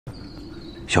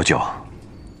小九，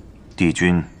帝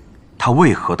君他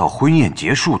为何到婚宴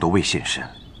结束都未现身？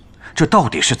这到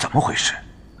底是怎么回事？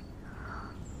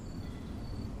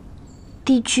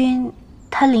帝君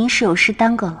他临时有事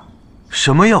耽搁了。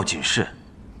什么要紧事，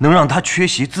能让他缺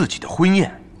席自己的婚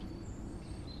宴？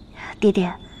爹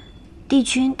爹，帝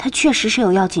君他确实是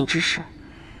有要紧之事。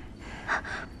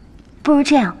不如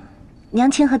这样，娘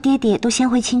亲和爹爹都先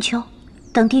回青丘，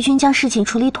等帝君将事情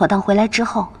处理妥当回来之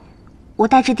后，我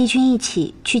带着帝君一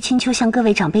起去青丘向各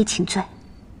位长辈请罪。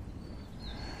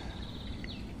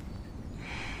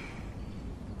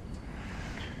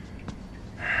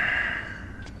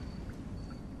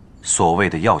所谓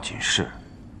的要紧事，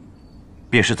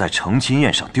便是在成亲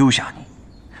宴上丢下你，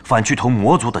反去同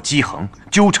魔族的姬恒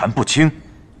纠缠不清。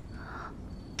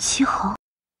姬恒。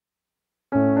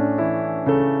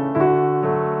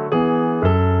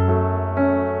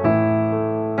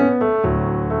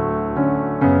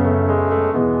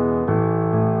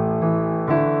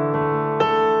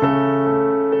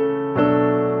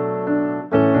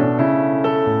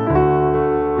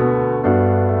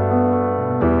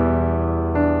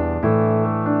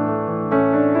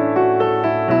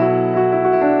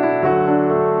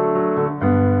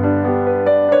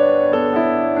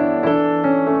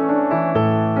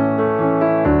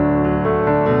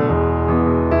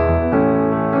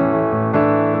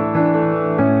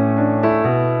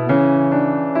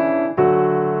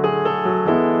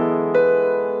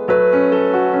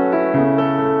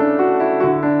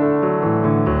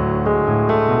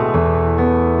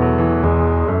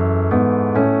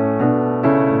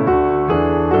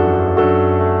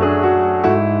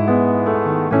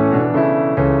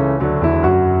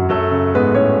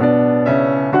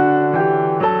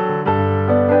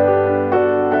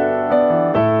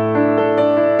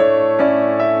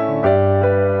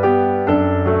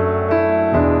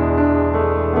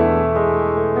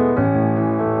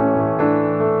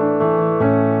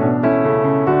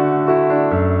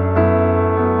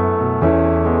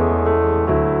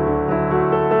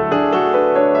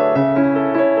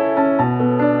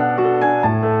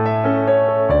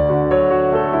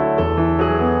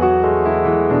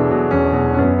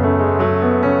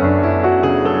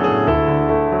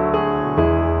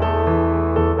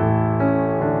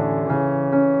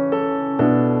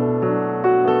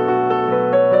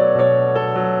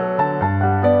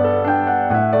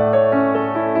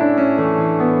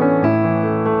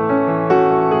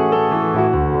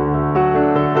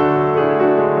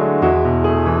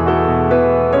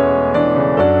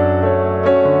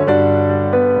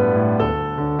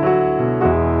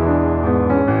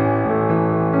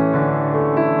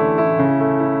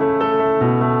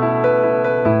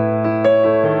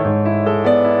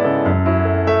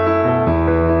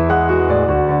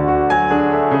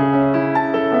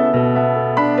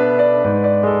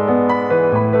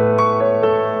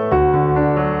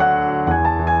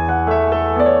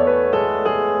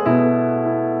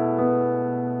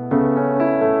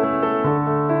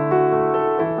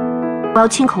我要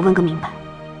亲口问个明白。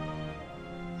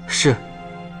是。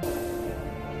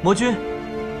魔君，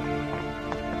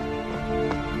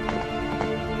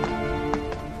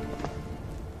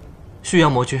旭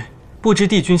阳魔君，不知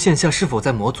帝君现下是否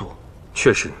在魔族？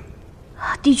确实。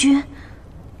帝君，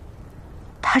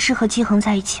他是和姬恒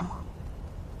在一起吗？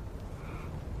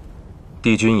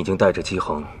帝君已经带着姬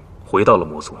恒回到了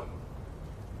魔族，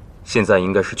现在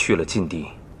应该是去了禁地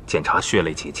检查血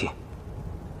泪结界。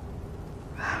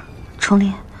重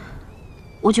林，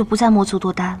我就不在魔族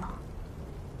多待了。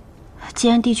既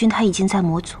然帝君他已经在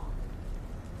魔族，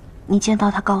你见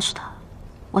到他告诉他，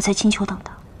我在青丘等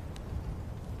他。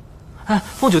哎，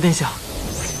凤九殿下。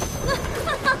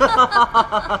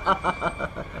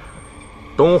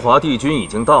东华帝君已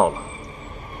经到了，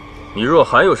你若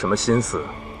还有什么心思，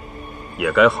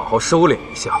也该好好收敛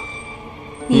一下。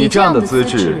你这样的资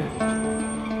质，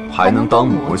还能当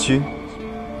魔君？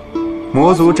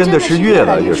魔族真的是越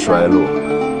来越衰落。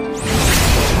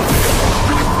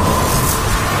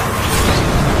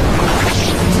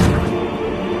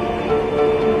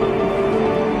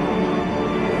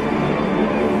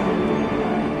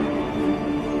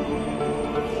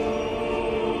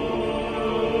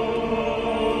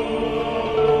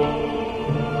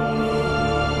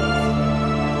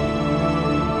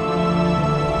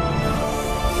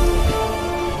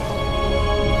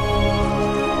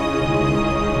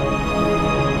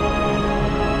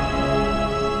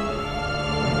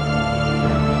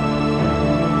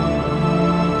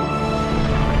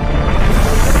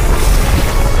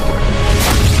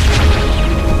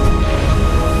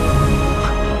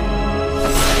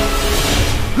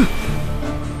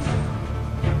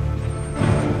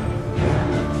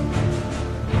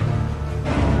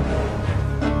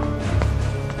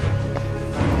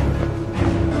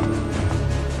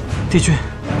帝君，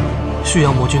需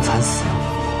要魔君惨死。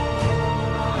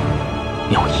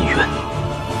妙音渊。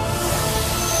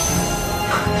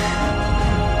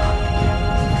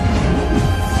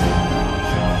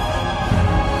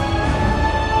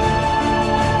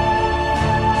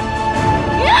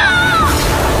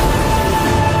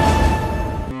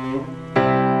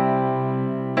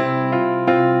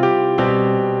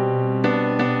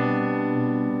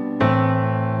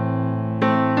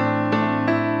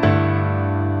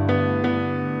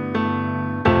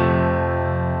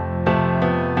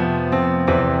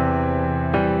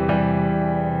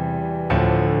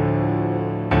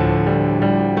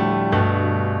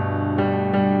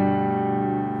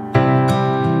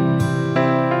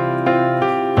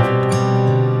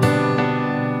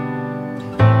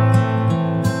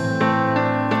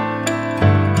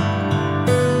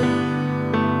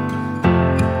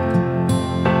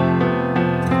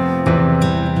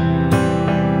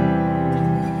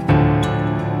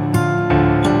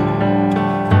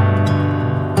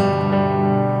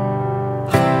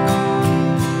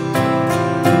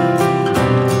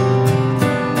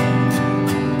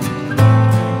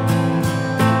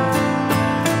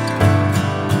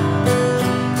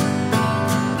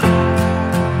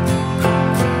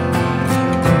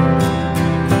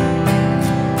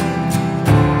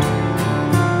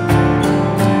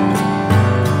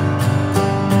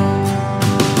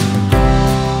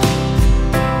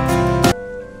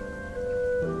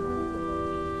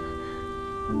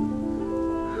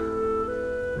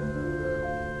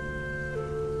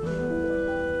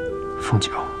 凤九，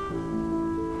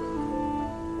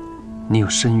你有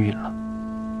身孕了。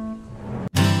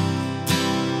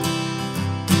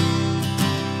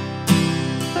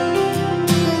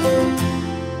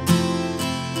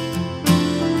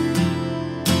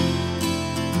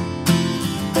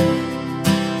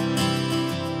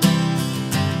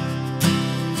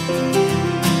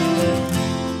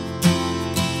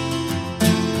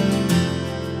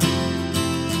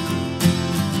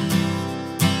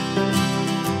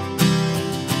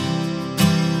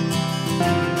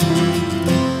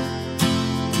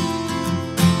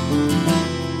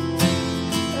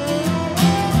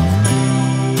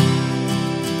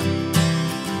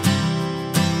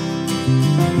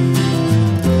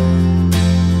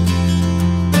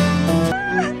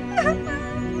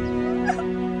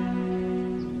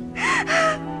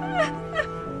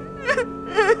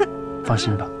放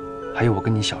心吧，还有我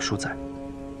跟你小叔在。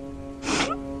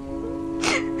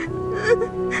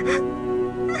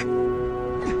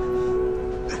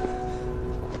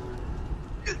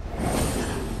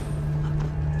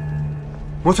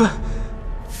魔尊，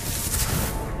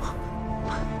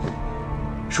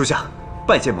属下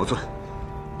拜见魔尊。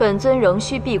本尊仍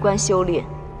需闭关修炼，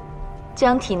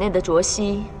将体内的浊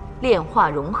息炼化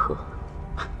融合。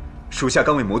属下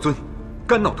刚为魔尊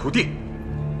肝脑涂地。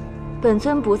本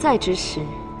尊不在之时，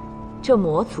这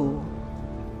魔族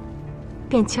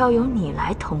便交由你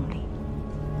来统领。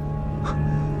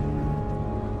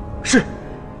是。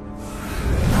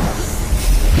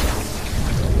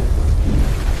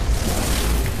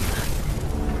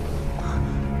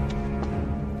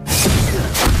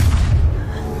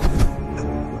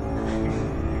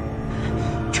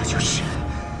这就是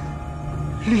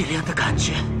力量的感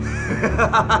觉。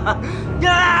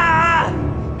呀！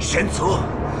神族！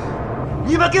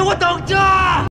你们给我等着！